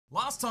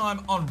Last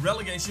time on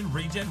Relegation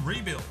Regen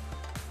Rebuild.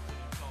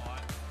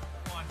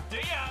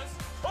 Diaz,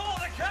 oh,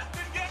 the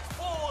captain gets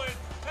forward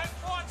and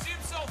finds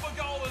himself a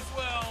goal as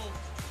well.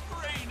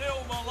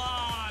 3-0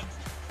 Milan.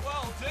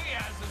 Well,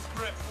 Diaz has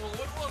crept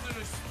forward, wasn't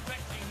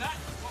expecting that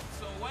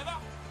whatsoever.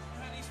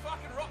 And he's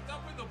fucking rocked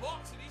up in the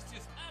box and he's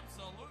just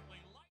absolutely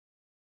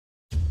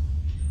late.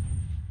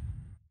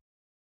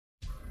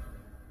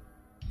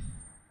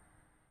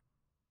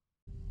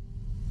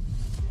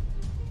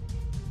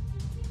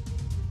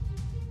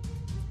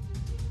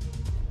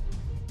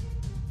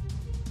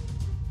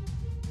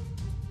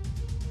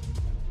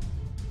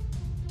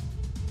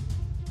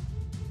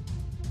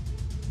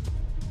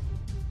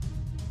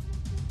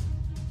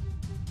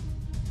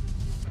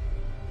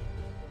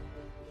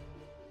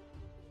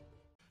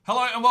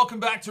 Hello and welcome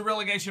back to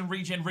Relegation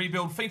Regen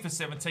Rebuild FIFA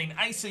 17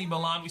 AC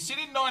Milan. We sit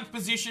in 9th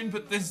position,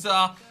 but there's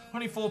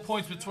only 4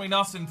 points between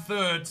us and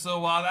 3rd.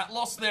 So that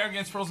loss there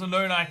against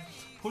Frosinone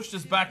pushed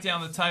us back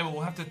down the table.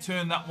 We'll have to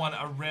turn that one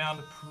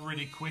around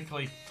pretty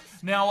quickly.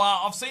 Now,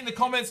 I've seen the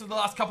comments of the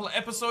last couple of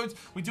episodes.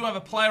 We do have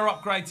a player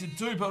upgrade to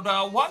do, but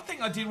one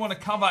thing I did want to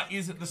cover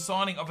is the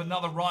signing of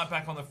another right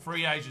back on the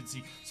free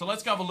agency. So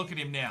let's go have a look at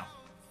him now.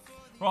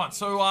 Right,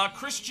 so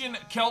Christian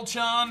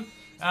Kelchan,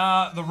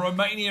 the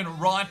Romanian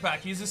right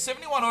back. He's a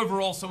 71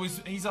 overall, so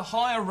he's a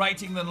higher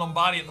rating than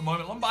Lombardi at the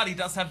moment. Lombardi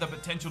does have the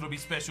potential to be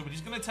special, but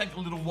he's going to take a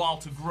little while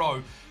to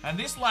grow. And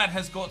this lad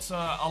has got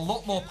a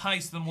lot more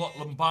pace than what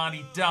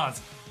Lombardi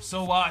does.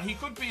 So he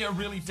could be a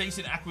really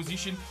decent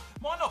acquisition.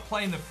 Might not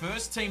play in the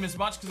first team as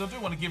much because I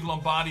do want to give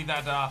Lombardi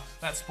that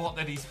spot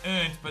that he's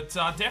earned, but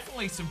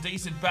definitely some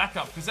decent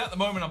backup because at the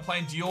moment I'm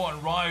playing Dior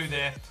and Ryu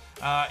there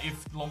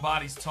if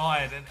Lombardi's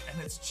tired, and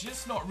it's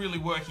just not really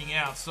working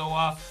out.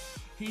 So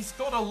he's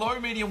got a low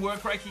medium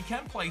work rate. He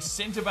can play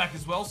centre back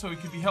as well, so he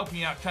could be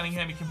helping out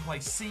Cunningham. He can play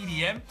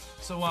CDM.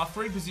 So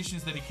 3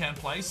 positions that he can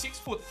play.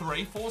 6'3",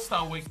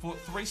 4-star weak foot,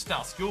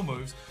 3-star skill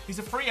moves. He's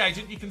a free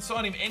agent. You can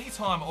sign him any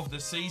time of the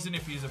season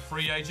if he's a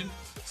free agent.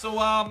 So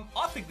I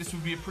think this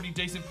would be a pretty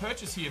decent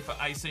purchase here for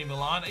AC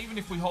Milan, even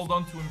if we hold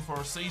on to him for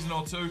a season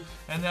or two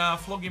and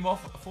flog him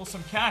off for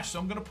some cash. So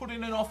I'm going to put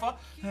in an offer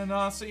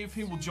and see if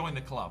he will join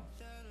the club.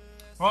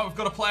 Right, we've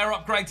got a player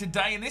upgrade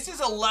today, and this is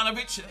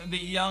Alanovic, the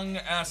young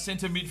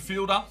centre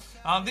midfielder.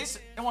 This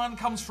one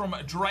comes from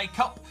Dre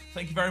Cup.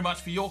 Thank you very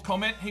much for your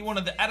comment. He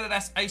wanted the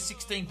Adidas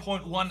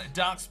A16.1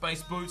 Dark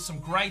Space boots, some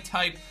grey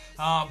tape,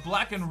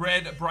 black and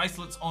red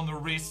bracelets on the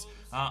wrists,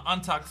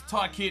 untucked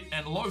tie kit,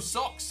 and low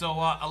socks. So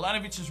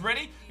Alanovic is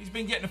ready. He's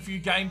been getting a few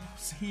games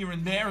here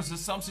and there as a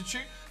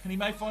substitute, and he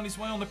may find his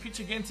way on the pitch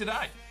again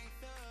today.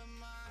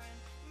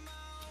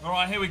 All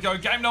right, here we go.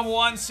 Game number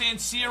 1, San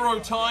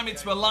Siro time.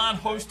 It's Milan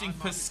hosting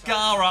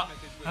Pescara.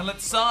 And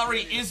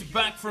Lazzari is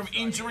back from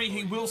injury.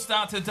 He will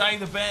start today.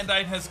 The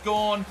Band-Aid has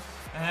gone.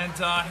 And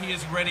he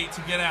is ready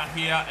to get out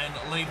here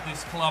and lead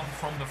this club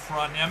from the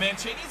front. Now,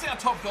 Mancini's our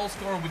top goal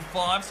scorer with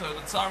 5, so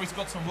Lazzari's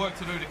got some work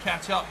to do to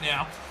catch up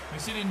now. We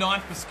sit in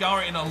 9th,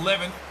 Pescara in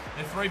 11th.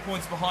 They're 3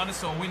 points behind us,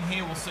 so a win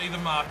here will see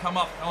them come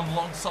up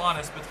alongside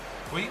us. But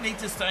we need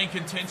to stay in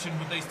contention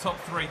with these top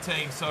 3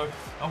 teams. So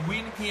a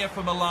win here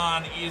for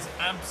Milan is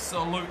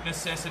absolute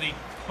necessity.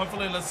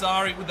 Hopefully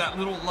Lazzari, with that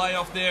little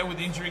layoff there with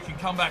injury, can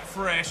come back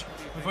fresh.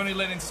 We've only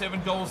let in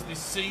 7 goals this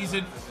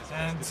season,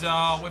 and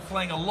we're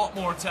playing a lot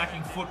more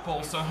attacking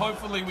football. So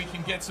hopefully we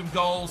can get some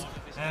goals,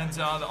 and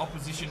the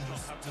opposition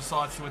just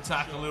decides to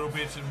attack a little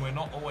bit, and we're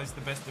not always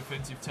the best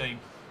defensive team.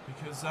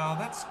 Because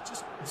that's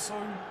just so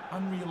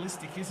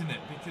unrealistic, isn't it?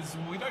 Because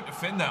we don't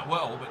defend that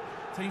well, but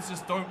teams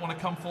just don't want to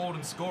come forward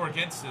and score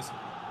against us.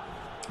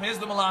 Here's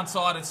the Milan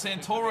side. It's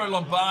Santoro,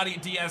 Lombardi,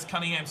 Diaz,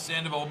 Cunningham,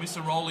 Sandoval,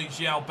 Misseroli,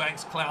 Zhao,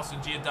 Banks,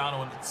 Clausen,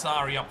 Giordano, and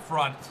Lazzari up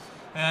front.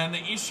 And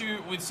the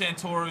issue with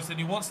Santoro is that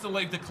he wants to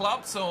leave the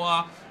club,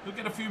 so he'll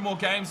get a few more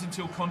games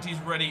until Conte's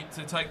ready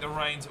to take the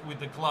reins with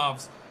the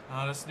gloves.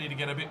 Just need to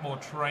get a bit more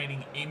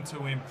training into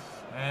him.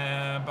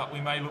 But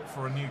we may look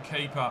for a new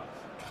keeper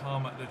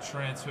come the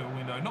transfer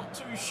window. Not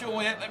too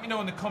sure yet. Let me know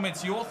in the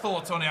comments your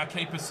thoughts on our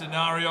keeper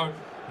scenario,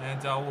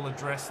 and we'll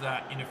address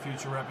that in a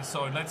future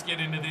episode. Let's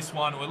get into this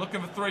one. We're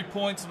looking for 3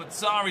 points.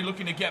 Lazzari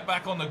looking to get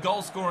back on the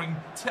goal-scoring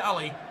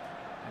tally.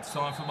 It's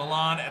time for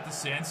Milan at the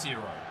San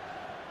Siro.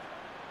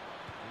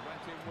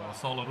 Well,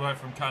 solid work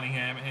from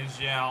Cunningham. Here's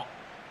Zhao.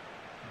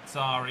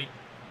 Lazzari.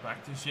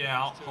 Back to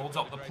Zhao. Holds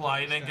up the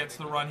play, then gets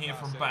the run here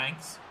from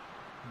Banks.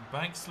 And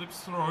Banks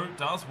slips through.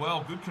 Does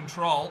well. Good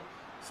control.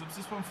 Slips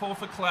this one forward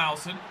for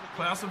Clausen.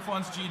 Clausen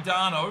finds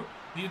Giordano.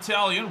 The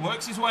Italian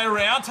works his way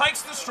around,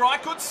 takes the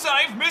strike, good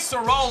save.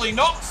 Misseroli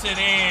knocks it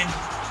in.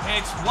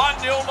 It's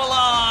 1-0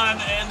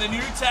 Milan, and the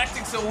new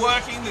tactics are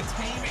working. The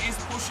team is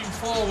pushing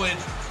forward.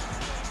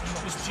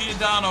 It was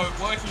Giordano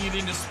working it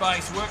into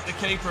space, worked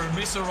the keeper, and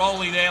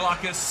Misseroli there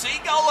like a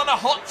seagull on a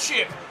hot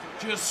chip.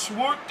 Just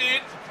swooped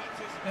in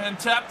and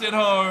tapped it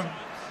home.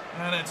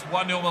 And it's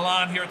 1-0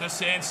 Milan here at the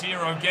San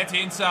Siro. Get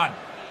in, son.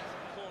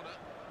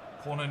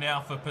 Corner now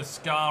for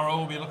Pescara.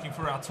 We'll be looking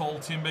for our tall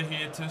timber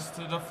here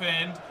to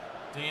defend.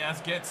 Diaz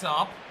gets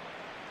up.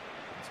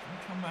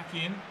 Come back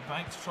in.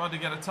 Banks tried to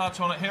get a touch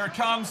on it. Here it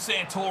comes.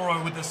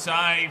 Santoro with the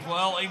save.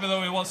 Well, even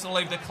though he wants to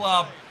leave the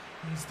club,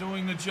 he's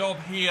doing the job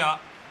here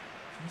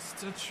just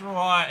to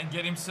try and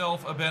get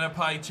himself a better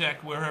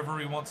paycheck wherever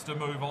he wants to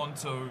move on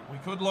to. We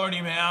could loan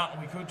him out.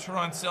 We could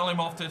try and sell him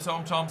off to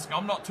Tom Tomsk.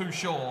 I'm not too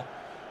sure.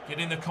 Get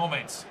in the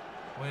comments.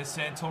 Where's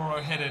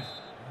Santoro headed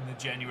in the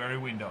January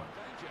window?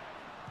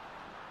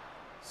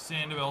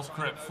 Sandoval's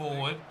crept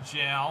forward.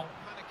 Zhao.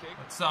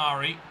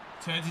 Lazzari.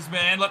 Turns his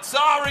man.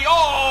 Lazzari.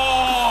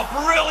 Oh,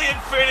 brilliant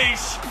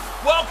finish.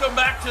 Welcome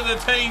back to the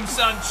team,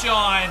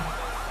 sunshine.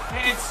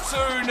 It's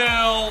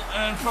 2-0,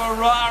 and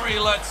Ferrari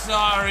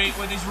Lazzari,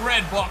 with his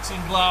red boxing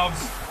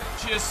gloves,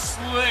 just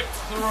slipped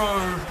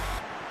through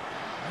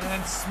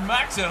and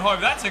smacks it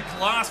home. That's a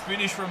class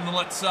finish from the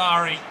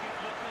Lazzari.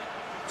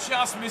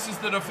 Just misses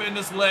the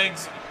defender's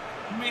legs,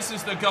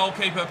 misses the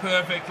goalkeeper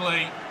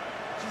perfectly,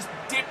 just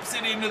dips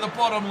it into the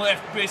bottom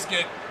left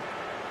biscuit.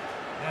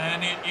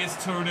 And it is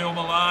 2-0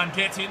 Milan.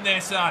 Get in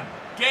there, son.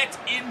 Get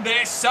in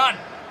there, son.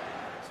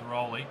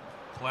 Ciroli.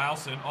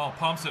 Clausen. Oh,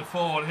 pumps it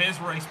forward. Here's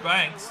Reece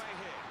Banks.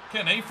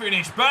 Can he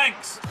finish?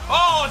 Banks.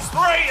 Oh, it's 3.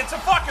 It's a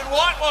fucking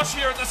whitewash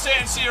here at the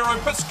San Siro.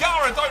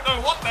 Pescara don't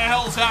know what the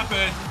hell's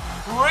happened.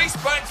 Reece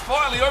Banks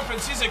finally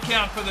opens his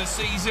account for the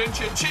season.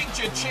 Cha-ching,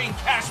 cha-ching,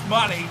 cash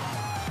money.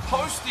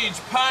 Postage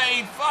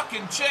paid.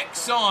 Fucking check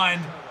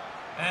signed.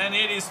 And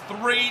it is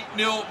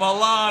 3-0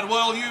 Milan.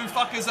 Well, you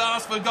fuckers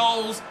asked for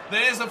goals.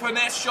 There's a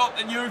finesse shot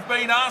that you've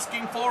been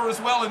asking for as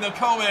well in the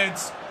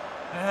comments.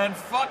 And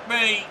fuck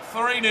me,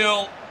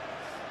 3-0.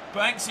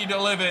 Banksy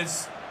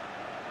delivers.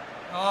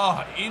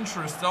 Oh,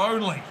 interest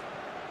only.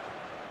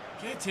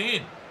 Get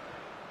in.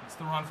 It's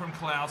the run from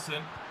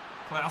Clausen.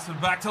 Clausen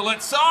back to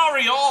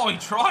Lazzari. Oh, he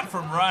tried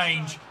from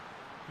range.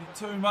 Bit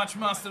too much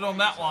mustard on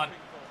that one.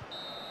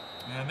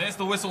 And there's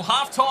the whistle.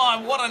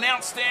 Half-time. What an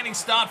outstanding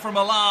start from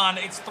Milan.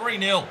 It's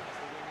 3-0.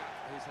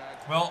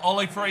 Well,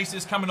 Ollie Freese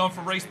is coming on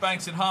for Reece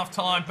Banks at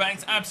half-time.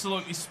 Banks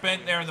absolutely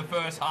spent there in the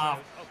first half.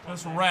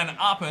 Just ran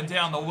up and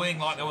down the wing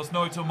like there was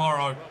no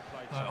tomorrow.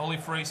 Ollie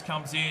Freese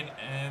comes in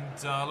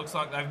and looks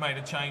like they've made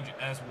a change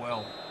as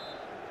well.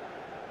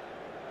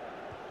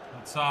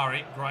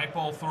 Lazzari, great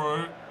ball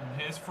through.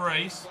 And here's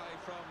Freese.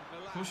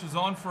 Pushes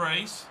on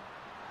Freese.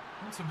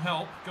 Wants some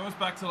help. Goes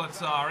back to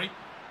Lazzari.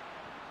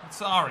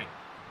 Lazzari.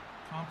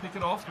 Can't pick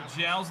it off, but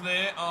Zhao's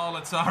there. Oh,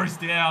 Lazzari's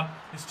down.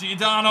 It's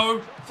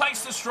Giordano.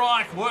 Takes the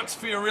strike. Works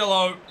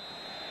Fiorillo.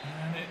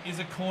 And it is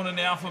a corner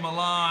now for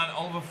Milan.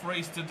 Oliver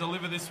Freese to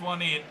deliver this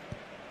one in.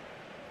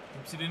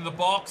 Puts it into the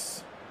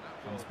box.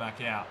 Comes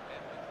back out.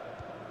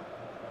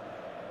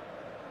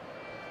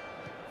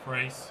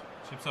 Freese.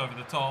 Chips over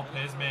the top.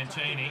 Here's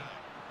Mancini.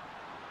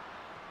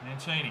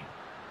 Mancini.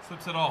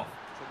 Slips it off.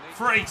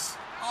 Freese.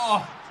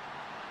 Oh.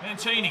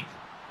 Mancini.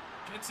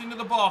 Gets into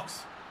the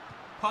box.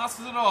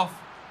 Passes it off.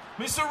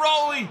 Mr.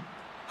 Rowley.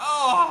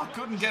 Oh,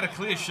 couldn't get a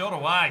clear shot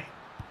away.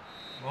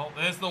 Well,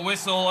 there's the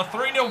whistle. A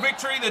 3-0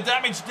 victory. The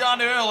damage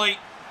done early.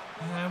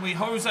 And we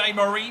Jose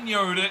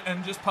Mourinho'd it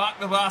and just parked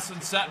the bus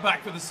and sat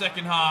back for the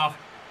second half.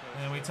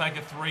 And we take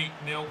a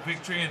 3-0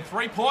 victory and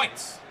 3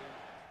 points.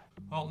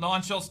 Well,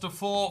 9 shots to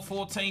 4,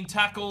 14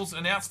 tackles.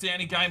 An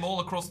outstanding game all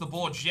across the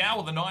board. Zhao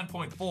with a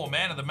 9.4,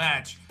 man of the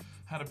match.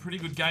 Had a pretty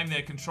good game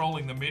there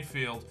controlling the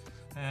midfield.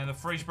 And the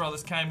Freese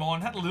brothers came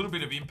on, had a little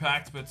bit of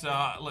impact, but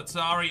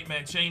Lazzari,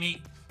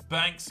 Mancini,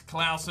 Banks,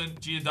 Clausen,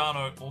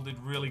 Giordano all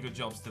did really good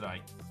jobs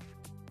today.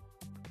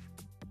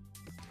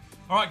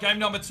 All right, game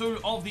number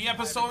 2 of the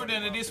episode,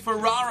 and it is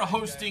Ferrara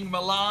hosting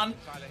Milan.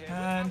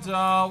 And,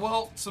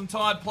 well, some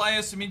tired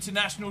players, some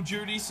international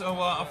duties, so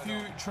a few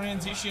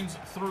transitions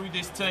through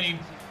this team.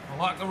 I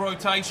like the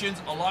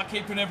rotations. I like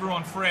keeping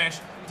everyone fresh.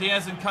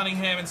 Diaz and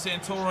Cunningham and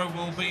Santoro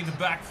will be in the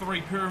back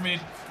 3 pyramid.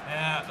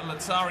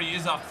 Lazzari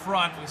is up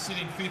front. We sit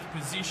in 5th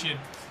position.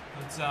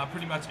 But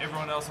pretty much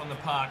everyone else on the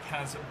park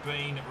has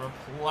been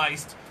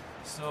replaced.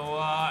 So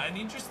an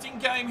interesting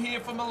game here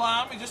for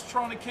Milan. We're just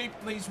trying to keep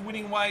these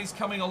winning ways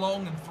coming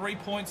along and 3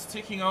 points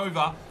ticking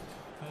over.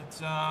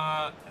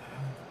 But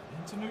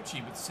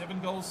Antonucci with 7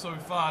 goals so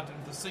far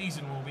in the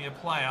season will be a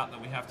player that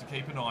we have to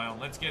keep an eye on.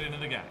 Let's get into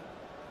the game.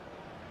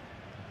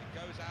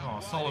 Oh,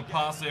 solid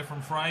pass there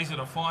from Fraser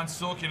to find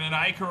Sook in an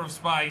acre of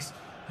space.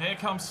 Here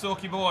comes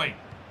Sookie boy.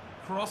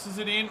 Crosses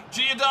it in.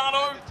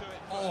 Giordano.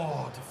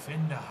 Oh,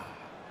 defender.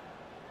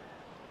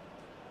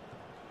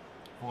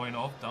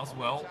 Voinov does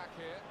well.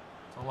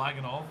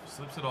 Laganov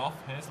slips it off.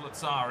 Here's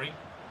Lazzari.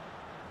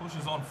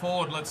 Pushes on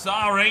forward.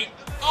 Lazzari.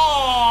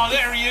 Oh,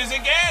 there he is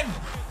again.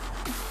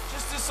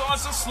 Just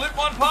decides to slip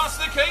one past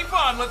the keeper.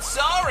 And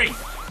Lazzari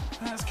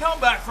has come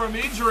back from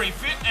injury,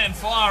 fit and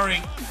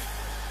firing.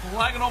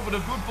 Laganov with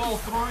a good ball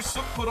through.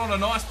 Sook put on a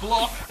nice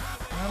block.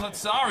 And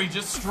Lazzari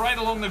just straight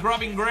along the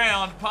grubbing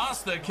ground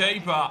past the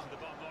keeper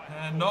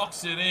and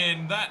knocks it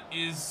in. That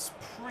is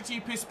pretty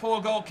piss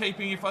poor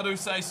goalkeeping if I do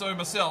say so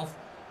myself.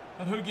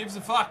 But who gives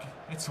a fuck?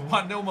 It's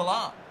 1-0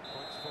 Milan.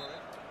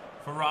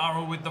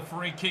 Ferrara with the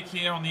free kick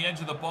here on the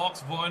edge of the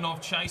box.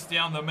 Voinov chased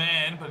down the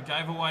man but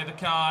gave away the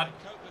card.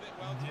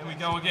 And here we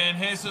go again.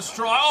 Here's the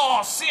strike.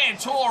 Oh,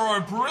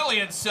 Santoro,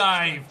 brilliant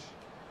save.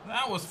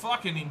 That was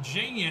fucking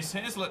ingenious.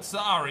 Here's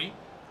Lazzari.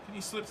 Can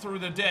he slip through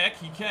the deck?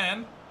 He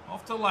can.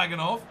 Off to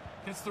Laganov.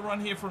 Gets the run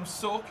here from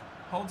Suk.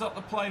 Holds up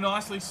the play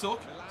nicely, Suk.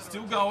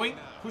 Still going.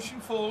 Pushing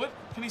forward.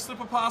 Can he slip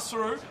a pass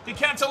through? He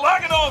can to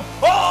Laganov.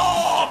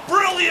 Oh,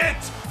 brilliant!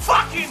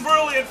 Fucking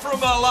brilliant from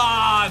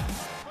Milan.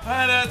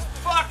 And it's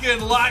fucking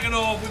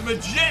Laganov with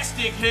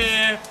majestic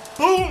hair.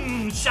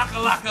 Boom!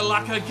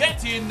 Shakalaka-laka.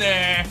 Get in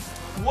there.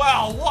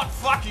 Wow, what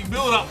fucking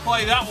build-up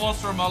play that was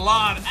from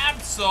Milan.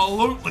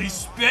 Absolutely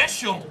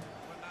special.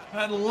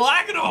 And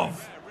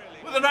Laganov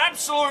with an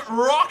absolute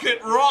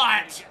rocket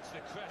right.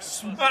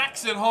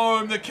 Smacks it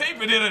home. The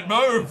keeper didn't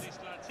move.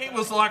 He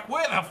was like,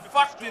 where the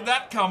fuck did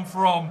that come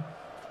from?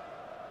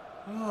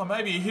 Oh,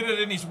 maybe he hit it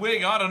in his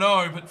wing. I don't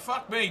know. But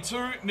fuck me.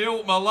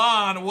 2-0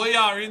 Milan. We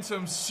are in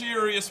some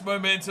serious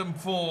momentum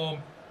form.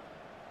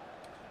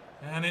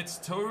 And it's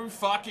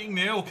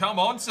 2-0. Come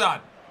on,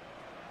 son.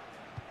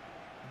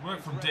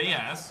 Work from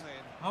Diaz.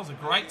 That was a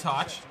great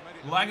touch.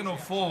 Laganov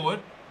forward.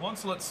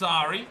 Wants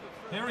Lazzari.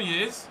 There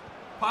he is.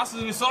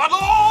 Passes inside.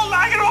 Oh,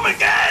 Laganov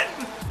again!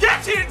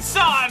 Get in,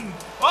 son!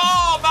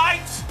 Oh,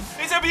 mate!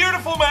 He's a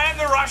beautiful man,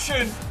 the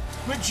Russian.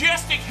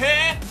 Majestic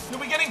hair. He'll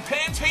be getting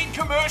Pantene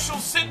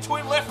commercials sent to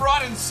him left,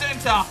 right, and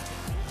centre.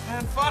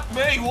 And fuck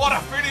me, what a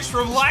finish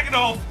from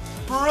Laganov.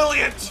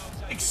 Brilliant.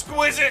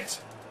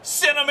 Exquisite.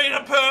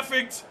 Centimetre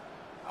perfect.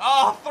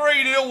 Oh,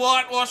 3-0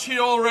 whitewash here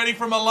already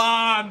from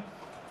Milan.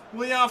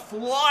 We are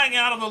flying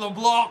out of the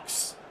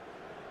blocks.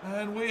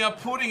 And we are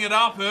putting it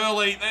up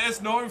early.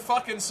 There's no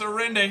fucking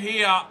surrender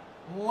here.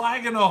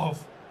 Laganov.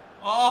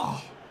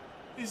 Oh,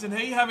 isn't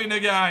he having a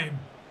game?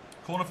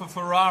 Corner for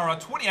Ferrara.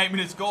 28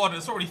 minutes gone.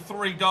 It's already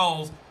 3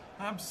 goals.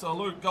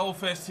 Absolute goal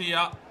fest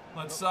here.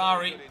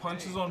 Lazzari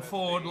punches on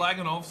forward.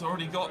 Laganov's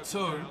already got 2.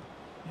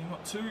 You've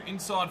got 2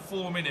 inside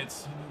 4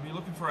 minutes. You'll be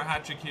looking for a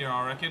hat-trick here,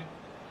 I reckon.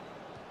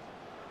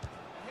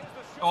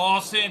 Oh,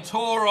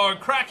 Santoro.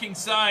 Cracking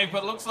save,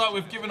 but looks like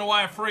we've given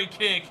away a free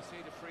kick.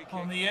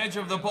 On the edge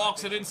of the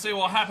box. I didn't see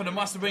what happened. It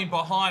must have been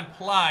behind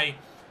play.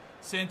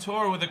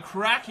 Santoro with a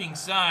cracking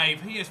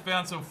save. He has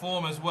found some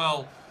form as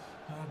well.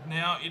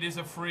 Now it is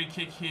a free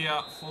kick here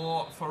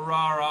for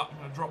Ferrara. I'm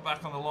going to drop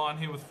back on the line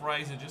here with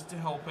Fraser just to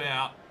help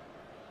out.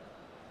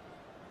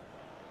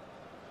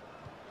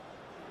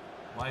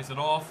 Lays it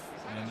off.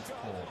 And it's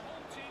Paul.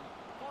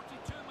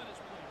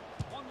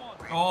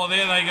 Oh,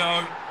 there they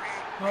go.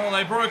 Oh,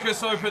 they broke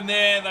us open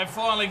there. They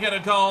finally get a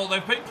goal.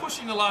 They've been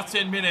pushing the last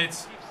 10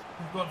 minutes.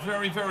 They've got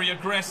very, very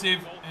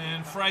aggressive,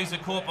 and Fraser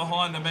caught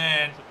behind the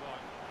man.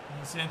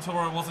 And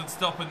Santoro wasn't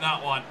stopping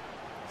that one.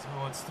 So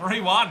it's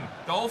 3-1.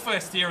 Goal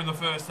fest here in the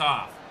first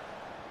half.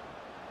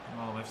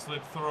 Oh, they've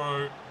slipped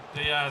through.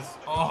 Diaz.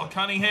 Oh,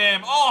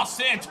 Cunningham. Oh,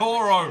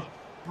 Santoro.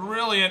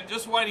 Brilliant.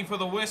 Just waiting for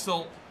the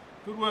whistle.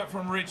 Good work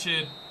from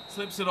Richard.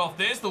 Slips it off.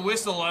 There's the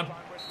whistle. A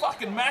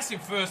fucking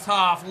massive first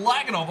half.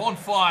 Laganov on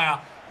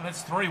fire. And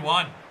it's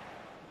 3-1.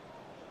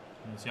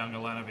 There's young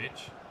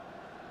Alanovic.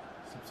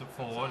 Slips it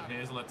forward.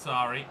 Here's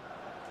Lazzari.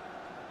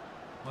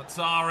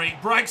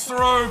 Lazzari breaks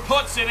through,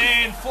 puts it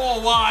in,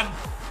 4-1.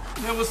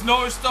 There was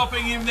no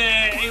stopping him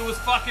there. He was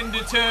fucking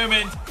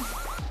determined.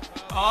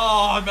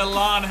 Oh,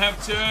 Milan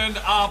have turned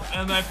up,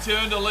 and they've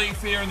turned a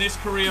leaf here in this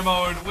career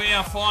mode. We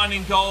are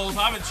finding goals.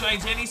 I haven't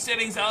changed any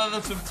settings other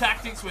than some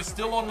tactics. We're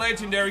still on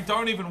legendary.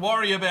 Don't even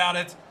worry about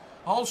it.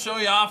 I'll show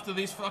you after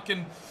this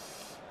fucking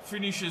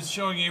finishes,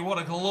 showing you what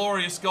a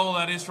glorious goal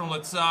that is from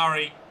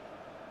Lazzari.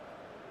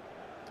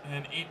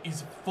 And it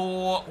is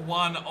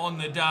 4-1 on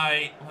the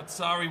day.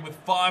 Lazzari with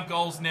 5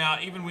 goals now,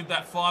 even with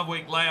that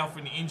 5-week layoff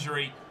and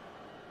injury.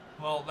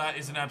 Well, that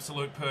is an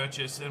absolute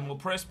purchase. And we'll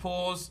press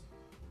pause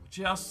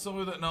just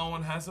so that no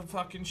one has a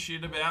fucking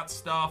shit about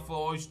stuff.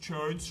 Oh, he's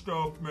changed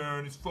stuff,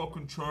 man. He's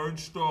fucking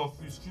changed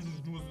stuff. He's just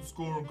wasn't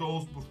scoring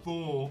goals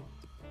before.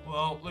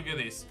 Well, look at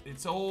this.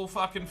 It's all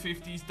fucking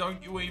 50s.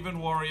 Don't you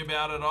even worry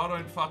about it. I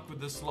don't fuck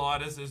with the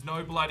sliders. There's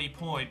no bloody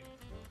point.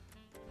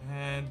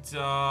 And,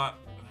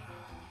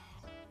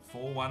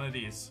 4-1 it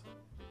is.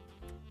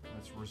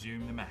 Let's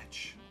resume the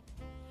match.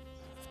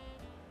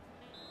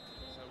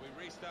 So we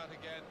restart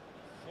again.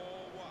 4-1.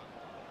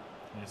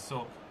 There's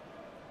Suk.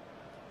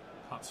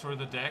 Cuts through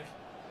the deck.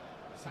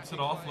 Slips it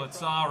off.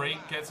 Lazzari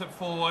gets it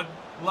forward.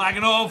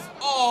 Laganov.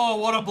 Oh,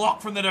 what a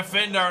block from the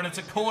defender. And it's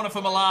a corner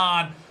for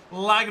Milan.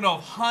 Laganov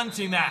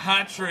hunting that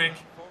hat-trick.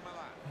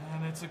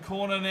 And it's a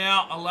corner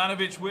now.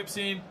 Alanovic whips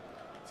in.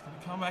 It's going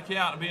to come back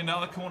out and be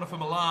another corner for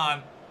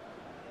Milan.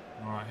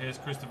 All right, here's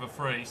Christopher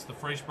Friese. The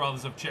Friese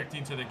brothers have checked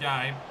into the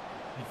game.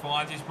 He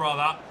finds his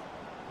brother,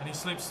 and he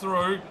slips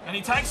through, and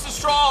he takes the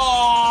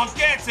strong.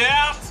 Gets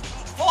out.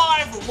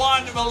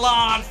 5-1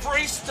 Milan.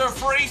 Friese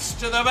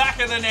to the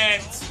back of the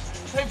net.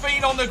 They've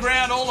been on the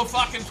ground all the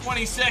fucking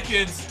 20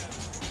 seconds.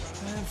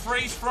 And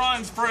Friese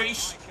finds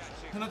Friese,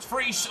 and it's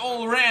Friese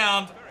all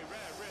around.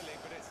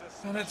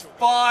 And it's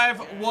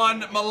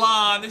 5-1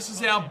 Milan. This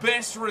is our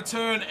best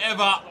return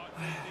ever.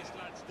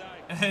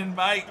 And,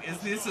 mate, is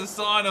this a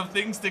sign of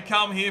things to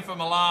come here for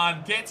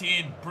Milan? Get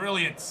in.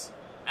 Brilliance.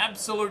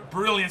 Absolute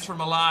brilliance from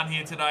Milan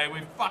here today.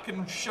 We've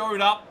fucking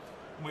showed up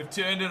and we've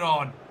turned it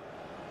on.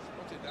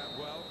 intercepted that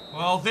well.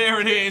 Well, there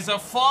it is. A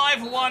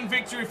 5-1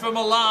 victory for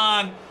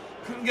Milan.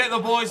 Couldn't get the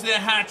boys their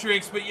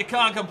hat-tricks, but you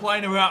can't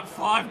complain about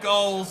 5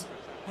 goals.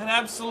 An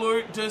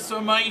absolute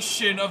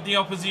decimation of the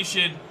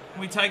opposition.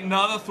 We take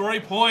another 3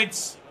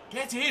 points.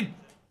 Get in.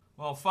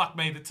 Well, fuck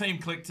me. The team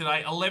clicked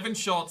today. 11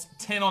 shots,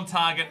 10 on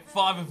target.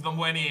 5 of them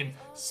went in.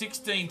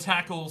 16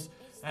 tackles.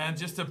 And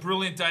just a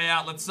brilliant day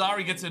out.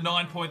 Lazzari gets a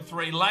 9.3.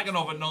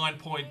 Laganov a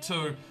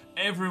 9.2.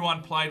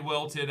 Everyone played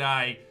well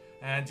today.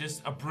 And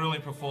just a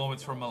brilliant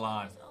performance from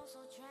Milan.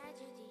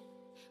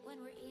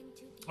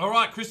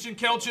 Alright, Christian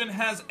Kelchin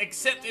has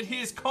accepted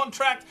his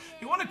contract.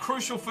 He wanted a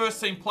crucial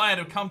first-team player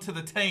to come to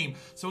the team.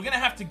 So we're going to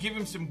have to give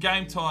him some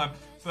game time.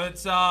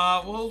 But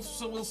we'll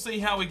see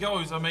how he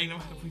goes. I mean,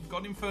 if we've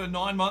got him for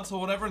 9 months or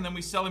whatever and then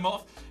we sell him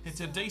off, it's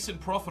a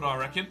decent profit, I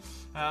reckon.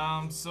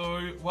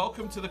 So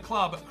welcome to the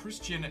club,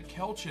 Christian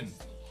Kelchin.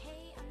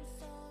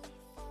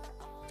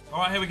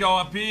 Alright, here we go.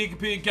 A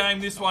big game,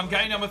 this one.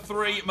 Game number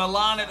 3,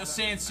 Milan at the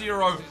San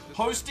Siro,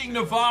 hosting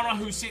Novara,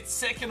 who sits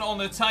second on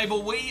the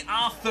table. We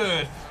are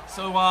third.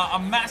 So a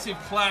massive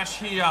clash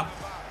here.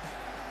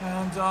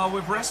 And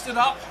we've rested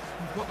up.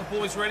 We've got the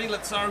boys ready.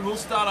 Lazzari will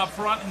start up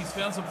front. He's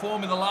found some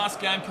form in the last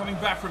game, coming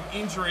back from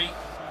injury.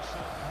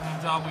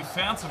 And we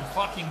found some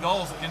fucking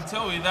goals, I can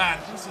tell you that.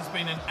 This has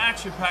been an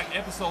action-packed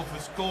episode for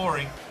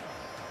scoring.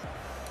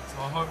 So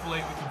hopefully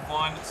we can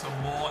find some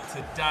more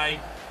today.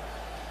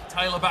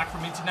 Taylor back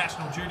from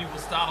international duty will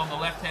start on the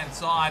left-hand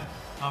side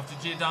after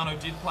Giordano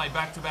did play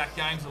back-to-back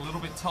games, a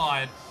little bit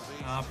tired.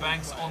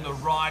 Banks on the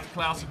right.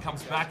 Clausen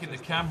comes back in the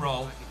cam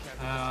role.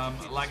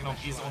 Laganov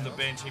is on the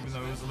bench, even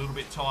though he was a little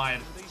bit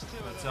tired.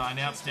 But an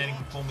outstanding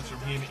performance from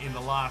him in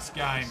the last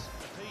game.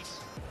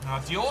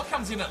 Dior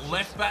comes in at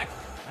left back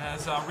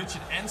as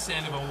Richard and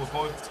Sandoval were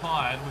both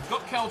tired. We've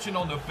got Kelchin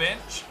on the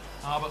bench,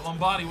 but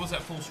Lombardi was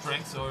at full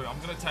strength, so I'm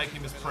going to take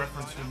him as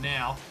preference for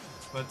now.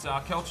 But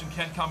Kelchin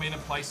can come in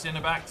and play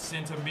centre-back,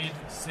 centre-mid,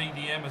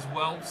 CDM as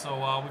well. So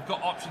we've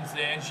got options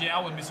there.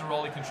 Xiao and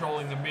Misiroli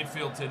controlling the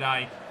midfield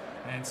today.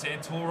 And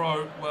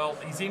Santoro, well,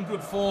 he's in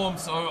good form,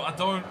 so I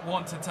don't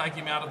want to take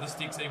him out of the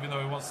sticks even though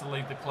he wants to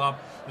leave the club.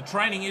 The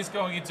training is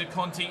going into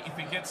Conti. If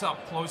he gets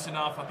up close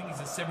enough, I think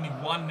he's at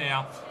 71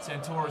 now.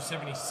 Santoro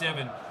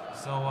 77.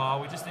 So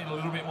we just need a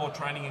little bit more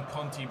training in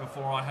Conti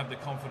before I have the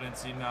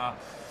confidence in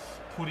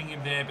putting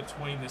him there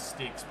between the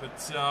sticks. But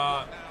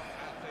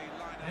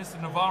there's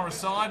the Novara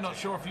side. Not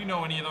sure if you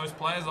know any of those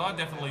players. I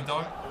definitely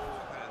don't.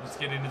 Let's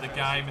get into the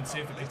game and see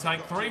if we can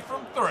take 3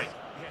 from 3.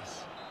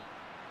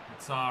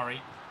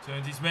 Lazzari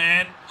turns his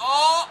man.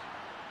 Oh!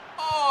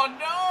 Oh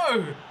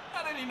no!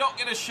 How did he not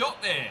get a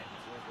shot there?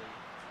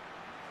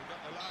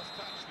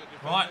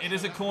 Right, it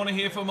is a corner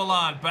here for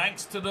Milan.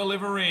 Banks to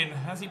deliver in.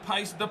 Has he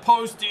paced the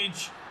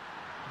postage?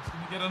 He's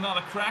going to get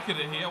another crack at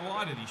it here.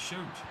 Why did he shoot?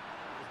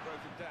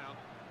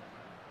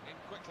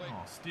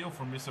 Oh, steal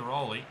from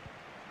Misiroli.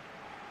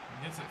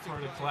 He gets it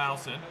through to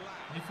Clausen.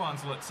 He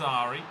finds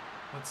Lazzari.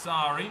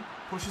 Lazzari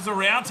pushes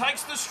around,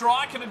 takes the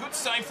strike, and a good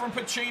save from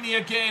Pacini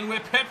again. We're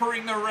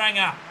peppering the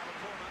Ranger.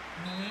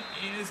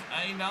 There is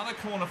another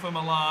corner for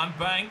Milan.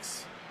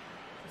 Banks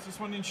puts this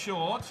one in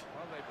short.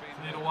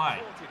 Cleared away.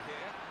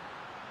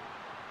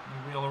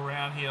 We wheel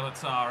around here,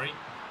 Lazzari.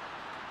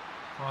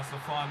 Tries to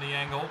find the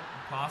angle.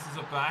 Passes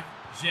it back.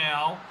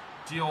 Zhao.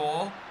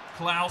 Dior.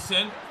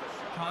 Clausen.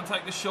 Can't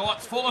take the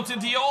shots. Fallen to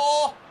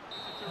Dior.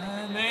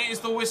 And there's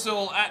the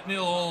whistle at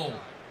 0-0.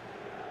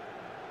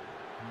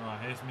 Right,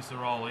 here's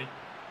Misiroli.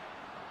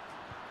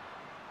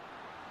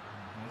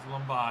 There's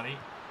Lombardi.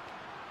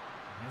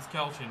 There's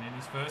Kelchin in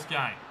his first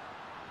game.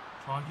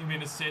 Trying him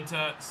in a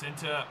centre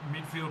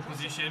midfield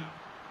position.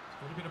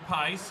 He's got a bit of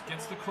pace.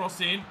 Gets the cross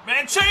in.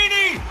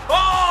 Mancini!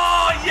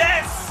 Oh,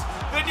 yes!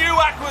 The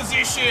new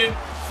acquisition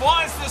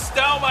finds the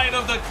stalemate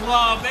of the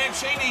club.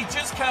 Mancini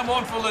just came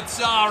on for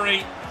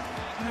Lazzari.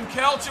 And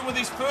Kelchin with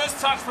his first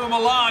touch for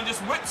Milan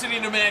just whips it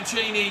into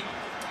Mancini.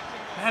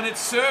 And it's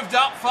served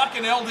up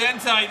fucking al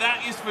dente,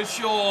 that is for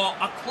sure.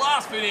 A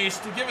class finish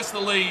to give us the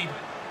lead.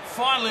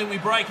 Finally, we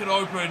break it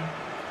open.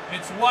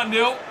 It's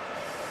 1-0.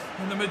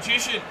 And the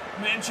magician,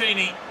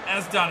 Mancini,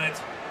 has done it.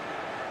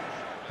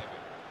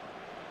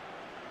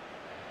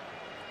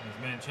 There's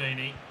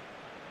Mancini.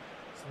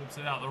 Slips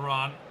it out the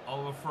run.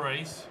 Oliver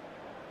Freese.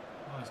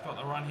 Oh, he's got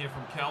the run here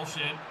from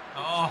Kelchin.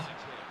 Oh,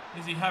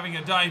 is he having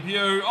a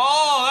debut?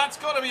 Oh, that's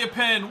got to be a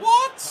pen.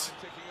 What?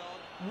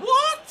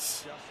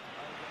 What?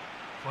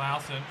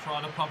 Clausen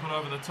trying to pump it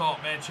over the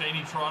top.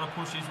 Mancini trying to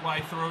push his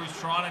way through. He's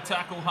trying to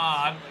tackle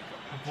hard.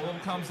 The ball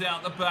comes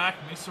out the back.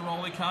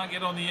 Misiroli can't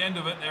get on the end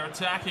of it. They're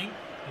attacking.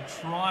 They're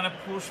trying to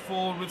push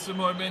forward with some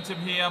momentum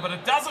here, but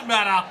it doesn't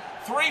matter.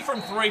 3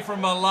 from 3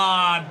 from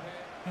Milan.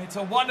 It's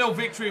a 1-0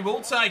 victory.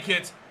 We'll take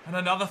it. And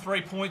another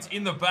 3 points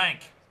in the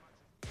bank.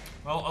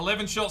 Well,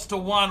 11 shots to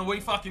 1. We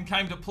fucking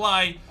came to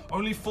play.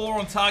 Only 4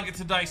 on target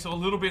today, so a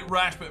little bit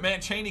rash, but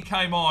Mancini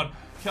came on.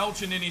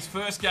 Kelchin in his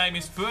first game,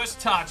 his first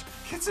touch,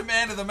 gets a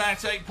man of the match,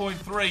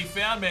 8.3.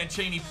 Found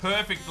Mancini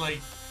perfectly.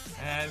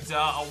 And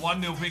a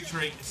 1-0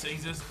 victory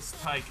sees us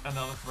take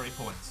another 3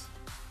 points.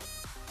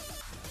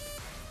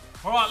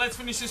 All right, let's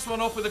finish this one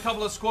off with a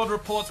couple of squad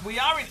reports. We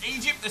are in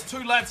Egypt. There's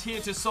 2 lads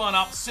here to sign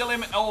up.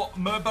 Selim El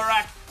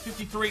Mubarak,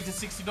 53 to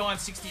 69,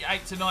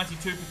 68 to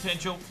 92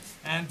 potential.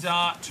 And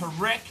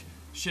Tarek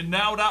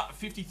Shinalda,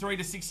 53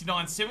 to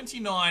 69,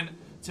 79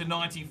 to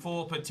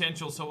 94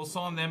 potential. So we'll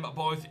sign them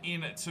both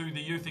into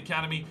the youth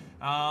academy.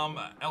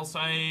 El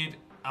Said,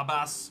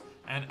 Abbas,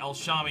 and El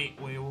Shami,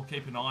 we will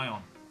keep an eye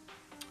on.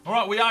 All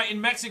right, we are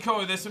in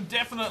Mexico. There's some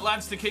definite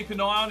lads to keep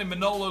an eye on in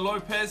Manolo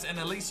Lopez and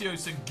Alicio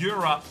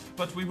Segura,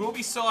 but we will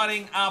be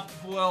signing up,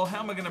 well, how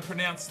am I going to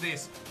pronounce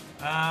this?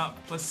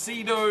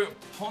 Placido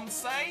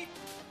Ponce?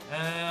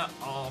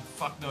 Oh,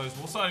 fuck knows.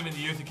 We'll sign him in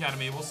the youth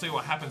academy. We'll see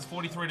what happens.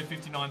 43 to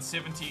 59,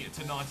 70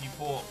 to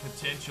 94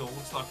 potential.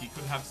 Looks like he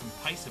could have some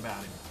pace about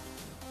him.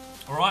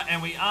 All right,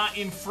 and we are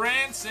in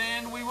France,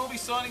 and we will be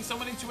signing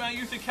someone into our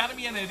youth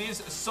academy, and it is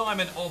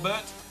Simon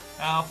Aubert.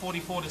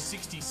 44 to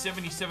 60,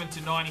 77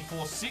 to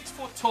 94, 6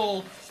 foot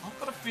tall. I've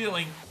got a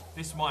feeling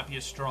this might be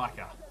a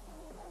striker.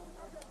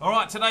 All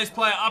right, today's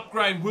player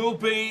upgrade will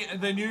be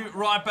the new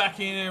right back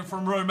in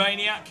from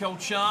Romania,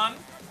 Kelcan.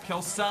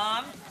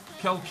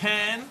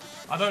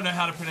 I don't know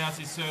how to pronounce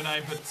his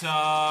surname, but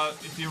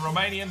if you're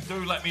Romanian,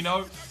 do let me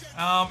know.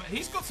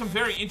 He's got some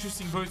very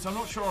interesting boots. I'm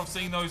not sure I've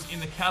seen those in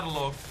the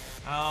catalogue.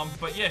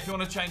 But yeah, if you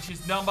want to change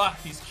his number,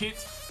 his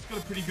kit, got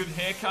a pretty good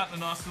haircut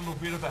and a nice little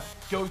bit of a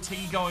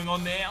goatee going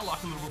on there. I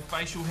like a little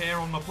facial hair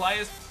on my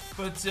players.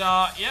 But,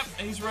 yep,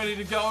 he's ready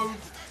to go.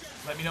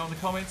 Let me know in the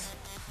comments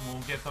and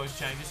we'll get those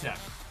changes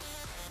happening.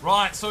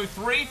 Right, so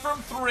 3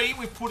 from 3.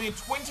 We've put in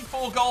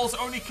 24 goals,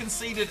 only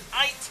conceded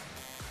 8.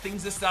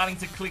 Things are starting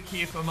to click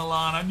here for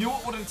Milan. I knew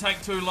it wouldn't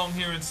take too long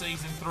here in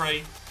Season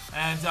 3.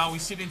 And we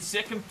sit in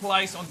 2nd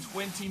place on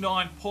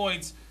 29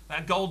 points.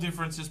 That goal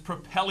difference is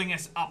propelling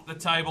us up the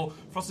table.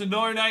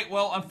 Frosinone,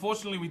 well,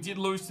 unfortunately, we did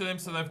lose to them,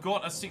 so they've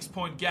got a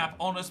 6-point gap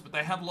on us, but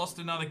they have lost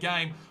another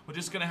game. We're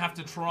just going to have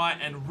to try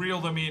and reel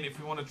them in if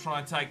we want to try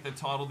and take the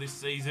title this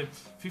season.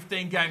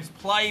 15 games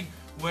played.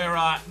 We're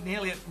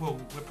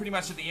we're pretty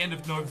much at the end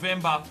of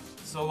November,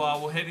 so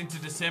we'll head into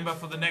December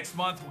for the next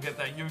month. We'll get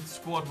that youth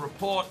squad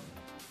report.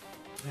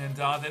 And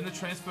then the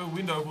transfer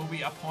window will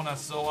be upon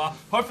us. So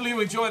hopefully you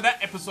enjoyed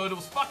that episode. It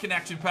was fucking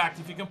action-packed.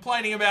 If you're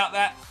complaining about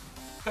that,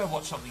 go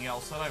watch something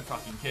else. I don't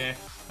fucking care.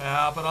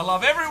 But I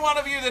love every one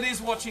of you that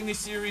is watching this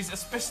series,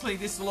 especially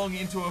this long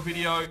into a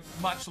video.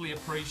 Muchly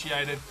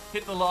appreciated.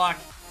 Hit the like,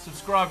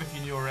 subscribe if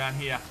you're new around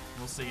here.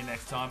 We'll see you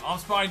next time. I'm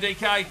Sparring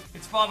DK.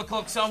 It's 5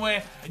 o'clock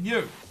somewhere, and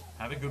you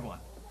have a good one.